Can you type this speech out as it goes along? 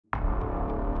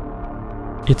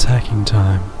It's hacking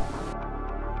time.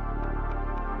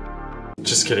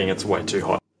 Just kidding, it's way too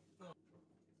hot.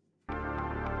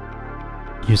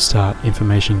 You start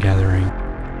information gathering.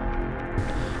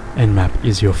 Nmap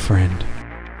is your friend.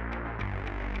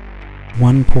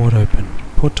 One port open,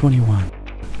 port 21,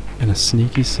 and a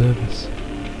sneaky service.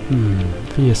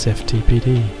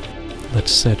 VSFTPD.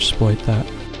 Let's search exploit that.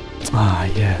 Ah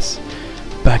yes,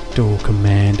 backdoor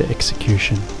command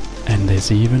execution. And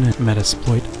there's even a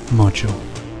Metasploit module.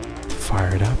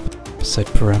 Fire it up, set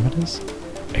parameters,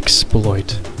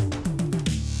 exploit.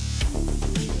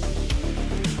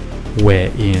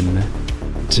 We're in.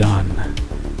 Done.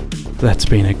 That's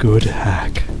been a good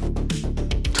hack.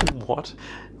 What?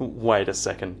 Wait a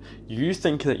second. You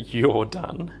think that you're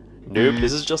done? Nope,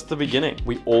 this is just the beginning.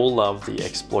 We all love the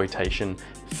exploitation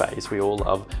phase. We all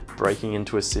love breaking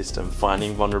into a system,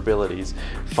 finding vulnerabilities,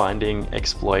 finding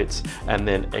exploits, and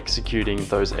then executing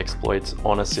those exploits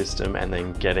on a system and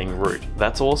then getting root.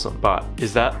 That's awesome, but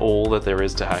is that all that there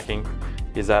is to hacking?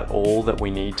 Is that all that we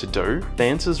need to do? The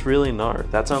answer is really no.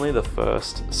 That's only the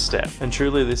first step. And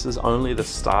truly, this is only the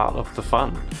start of the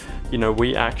fun. You know,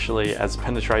 we actually, as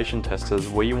penetration testers,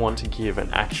 we want to give an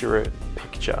accurate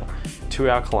picture to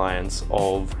our clients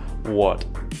of what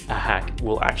a hack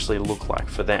will actually look like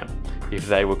for them if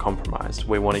they were compromised.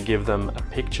 We want to give them a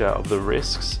picture of the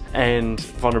risks and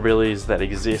vulnerabilities that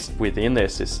exist within their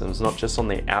systems, not just on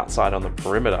the outside on the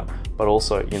perimeter, but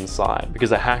also inside.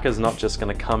 Because a hacker's not just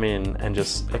going to come in and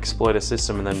just exploit a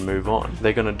system and then move on.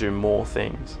 They're going to do more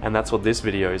things. And that's what this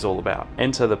video is all about.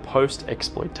 Enter the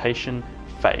post-exploitation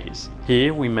phase.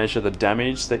 Here we measure the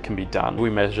damage that can be done. We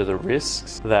measure the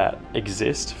risks that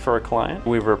exist for a client.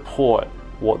 We report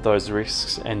what those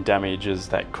risks and damages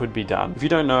that could be done. If you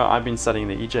don't know, I've been studying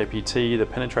the eJPT, the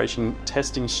Penetration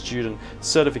Testing Student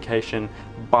Certification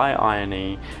by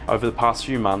INE over the past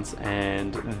few months,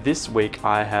 and this week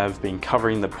I have been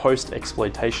covering the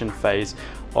post-exploitation phase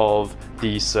of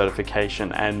the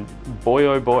certification, and boy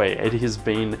oh boy, it has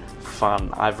been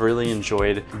fun. I've really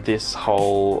enjoyed this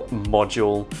whole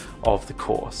module of the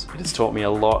course. It has taught me a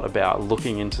lot about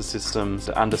looking into systems,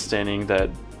 understanding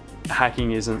that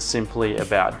hacking isn't simply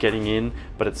about getting in,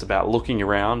 but it's about looking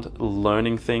around,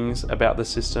 learning things about the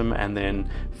system, and then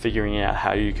figuring out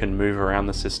how you can move around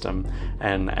the system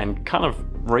and kind of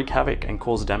wreak havoc and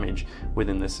cause damage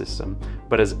within the system.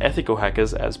 But as ethical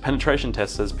hackers, as penetration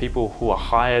testers, people who are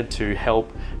hired to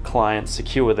help clients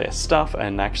secure their stuff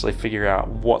and actually figure out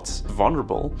what's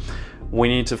vulnerable, we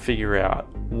need to figure out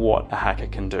what a hacker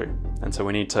can do. And so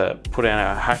we need to put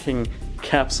our hacking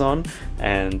caps on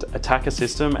and attack a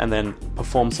system and then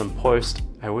perform some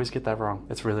I always get that wrong,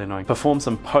 it's really annoying. Perform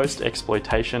some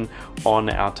post-exploitation on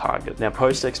our target. Now,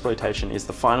 post-exploitation is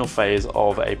the final phase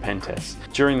of a pen test.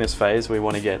 During this phase, we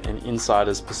want to get an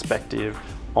insider's perspective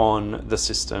on the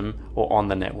system or on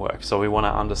the network. So we want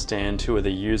to understand who are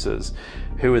the users,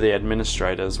 who are the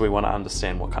administrators, we want to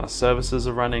understand what kind of services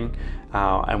are running,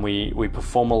 and we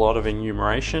perform a lot of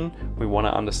enumeration. We want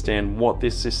to understand what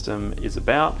this system is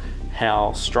about,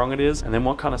 how strong it is, and then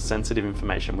what kind of sensitive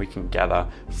information we can gather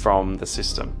from the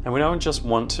system. And we don't just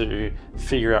want to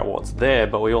figure out what's there,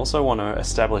 but we also want to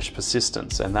establish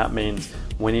persistence, and that means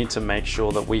we need to make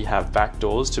sure that we have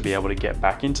backdoors to be able to get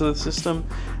back into the system,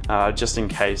 just in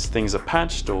case things are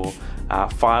patched or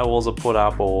firewalls are put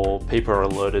up or people are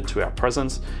alerted to our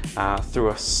presence through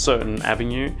a certain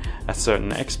avenue, a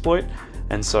certain exploit.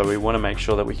 And so we want to make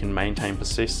sure that we can maintain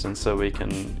persistence so we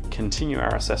can continue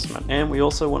our assessment. And we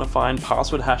also want to find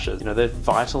password hashes. You know, they're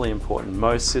vitally important.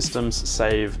 Most systems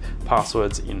save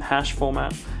passwords in hash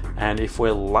format, and if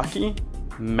we're lucky,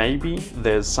 maybe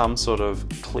there's some sort of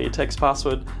clear text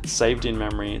password saved in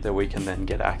memory that we can then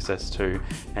get access to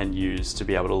and use to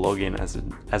be able to log in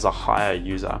as a higher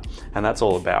user. And that's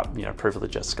all about, you know,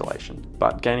 privilege escalation.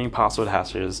 But gaining password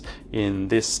hashes in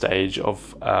this stage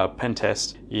of pen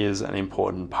test is an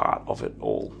important part of it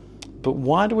all. But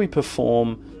why do we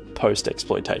perform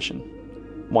post-exploitation?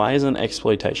 Why isn't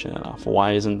exploitation enough?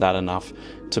 Why isn't that enough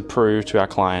to prove to our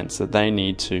clients that they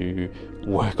need to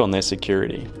work on their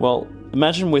security? Well,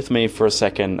 imagine with me for a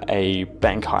second a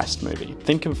bank heist movie.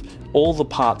 Think of all the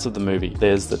parts of the movie.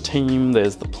 There's the team,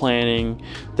 there's the planning,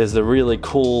 there's the really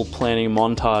cool planning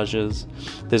montages,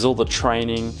 there's all the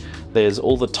training, there's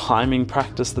all the timing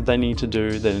practice that they need to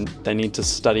do, then they need to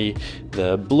study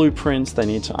the blueprints, they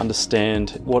need to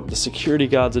understand what the security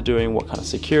guards are doing, what kind of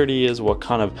security is, what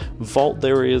kind of vault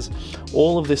there is,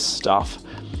 all of this stuff.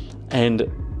 And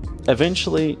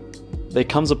eventually there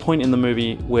comes a point in the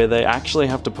movie where they actually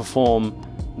have to perform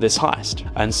this heist.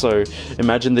 And so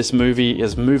imagine this movie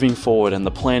is moving forward and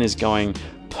the plan is going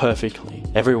perfectly.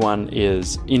 Everyone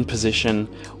is in position.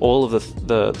 All of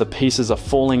the pieces are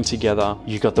falling together.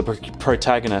 You got the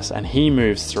protagonist, and he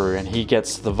moves through and he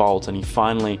gets to the vault, and he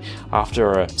finally,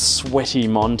 after a sweaty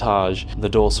montage, the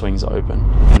door swings open.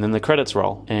 And then the credits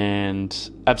roll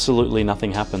and absolutely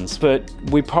nothing happens. But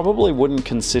we probably wouldn't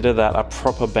consider that a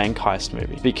proper bank heist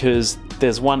movie because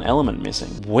there's one element missing.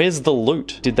 Where's the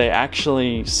loot? Did they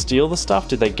actually steal the stuff?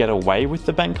 Did they get away with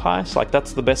the bank heist? Like,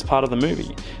 that's the best part of the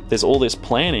movie. There's all this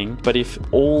planning, but if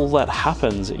all that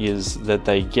happens is that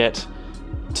they get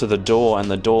to the door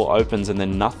and the door opens and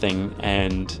then nothing,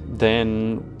 and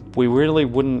then we really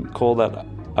wouldn't call that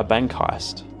a bank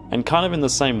heist. And kind of in the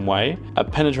same way, a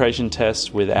penetration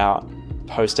test without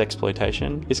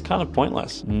post-exploitation is kind of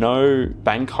pointless. No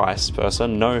bank heist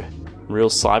person, no real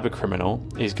cyber criminal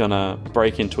is gonna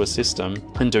break into a system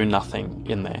and do nothing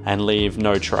in there and leave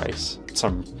no trace.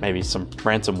 Maybe some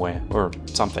ransomware or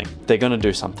something. They're gonna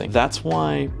do something. That's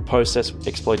why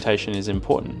post-exploitation is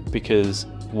important, because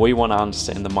we want to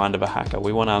understand the mind of a hacker.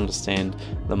 We want to understand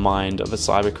the mind of a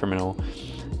cyber criminal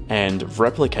and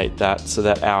replicate that so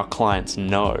that our clients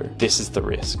know this is the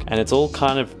risk. And it's all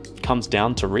kind of comes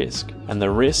down to risk. And the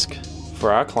risk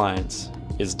for our clients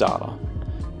is data.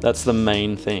 That's the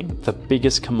main thing. The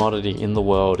biggest commodity in the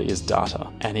world is data.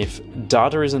 And if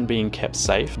data isn't being kept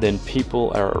safe, then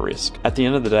people are at risk. At the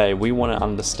end of the day, we want to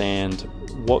understand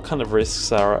what kind of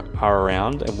risks are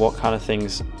around and what kind of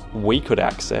things we could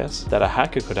access, that a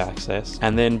hacker could access,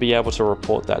 and then be able to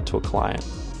report that to a client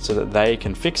so that they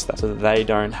can fix that, so that they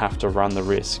don't have to run the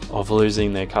risk of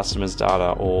losing their customers'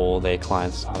 data or their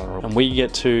clients' data. And we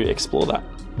get to explore that,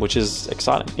 which is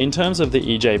exciting. In terms of the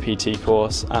eJPT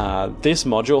course, this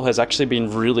module has actually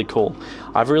been really cool.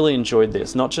 I've really enjoyed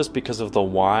this, not just because of the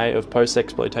why of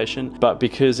post-exploitation, but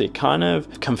because it kind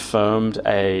of confirmed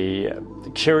a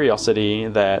curiosity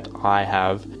that I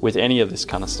have with any of this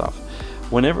kind of stuff.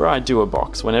 Whenever I do a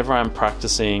box, whenever I'm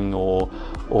practicing or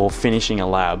finishing a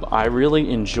lab, I really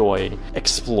enjoy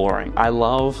exploring. I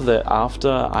love that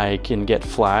after I can get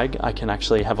flag, I can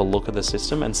actually have a look at the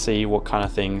system and see what kind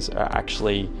of things are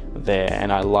actually there.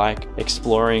 And I like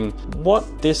exploring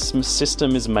what this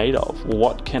system is made of.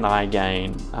 What can I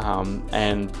gain?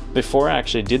 And before I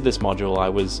actually did this module, I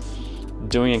was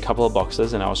doing a couple of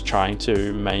boxes and I was trying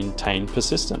to maintain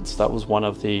persistence. That was one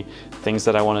of the things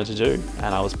that I wanted to do,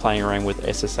 and I was playing around with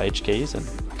SSH keys and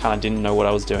I kind of didn't know what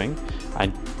I was doing. I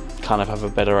kind of have a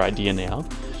better idea now,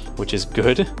 which is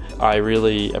good. I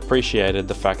really appreciated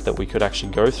the fact that we could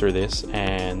actually go through this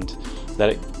and that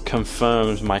it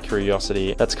confirmed my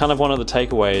curiosity. That's kind of one of the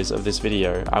takeaways of this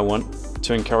video. I want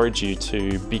to encourage you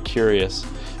to be curious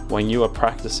when you are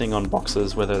practicing on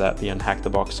boxes, whether that be on Hack the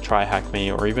Box, Try Hack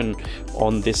Me, or even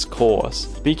on this course.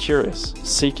 Be curious,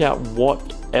 seek out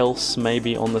what else may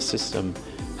be on the system.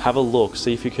 Have a look,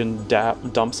 see if you can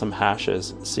dump some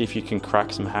hashes, see if you can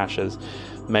crack some hashes.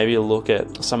 Maybe look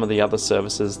at some of the other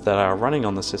services that are running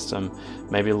on the system.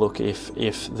 Maybe look if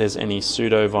there's any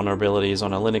pseudo vulnerabilities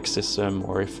on a Linux system,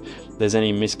 or if there's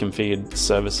any misconfigured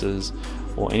services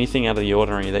or anything out of the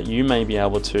ordinary that you may be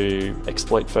able to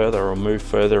exploit further or move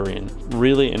further in.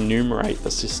 Really enumerate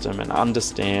the system and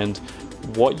understand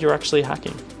what you're actually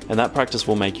hacking. And that practice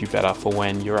will make you better for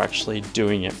when you're actually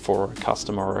doing it for a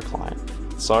customer or a client.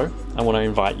 So I want to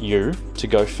invite you to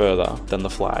go further than the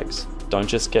flags. Don't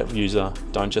just get user,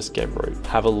 don't just get root.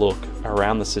 Have a look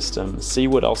around the system, see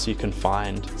what else you can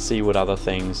find, see what other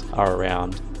things are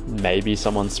around. Maybe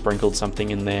someone sprinkled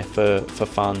something in there for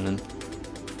fun and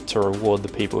to reward the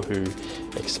people who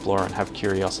explore and have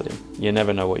curiosity. You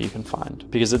never know what you can find.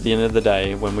 Because at the end of the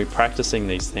day, when we're practicing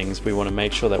these things, we want to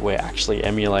make sure that we're actually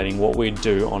emulating what we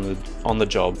do on the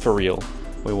job for real.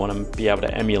 We want to be able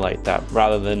to emulate that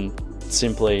rather than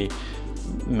simply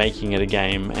making it a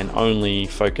game and only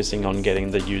focusing on getting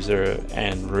the user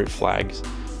and root flags,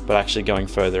 but actually going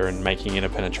further and making it a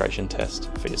penetration test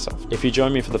for yourself. If you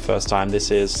join me for the first time,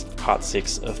 this is part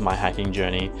 6 of my hacking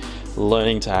journey,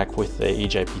 learning to hack with the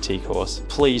eJPT course.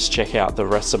 Please check out the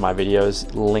rest of my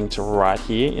videos linked right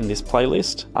here in this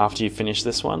playlist after you finish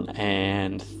this one,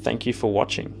 and thank you for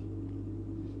watching.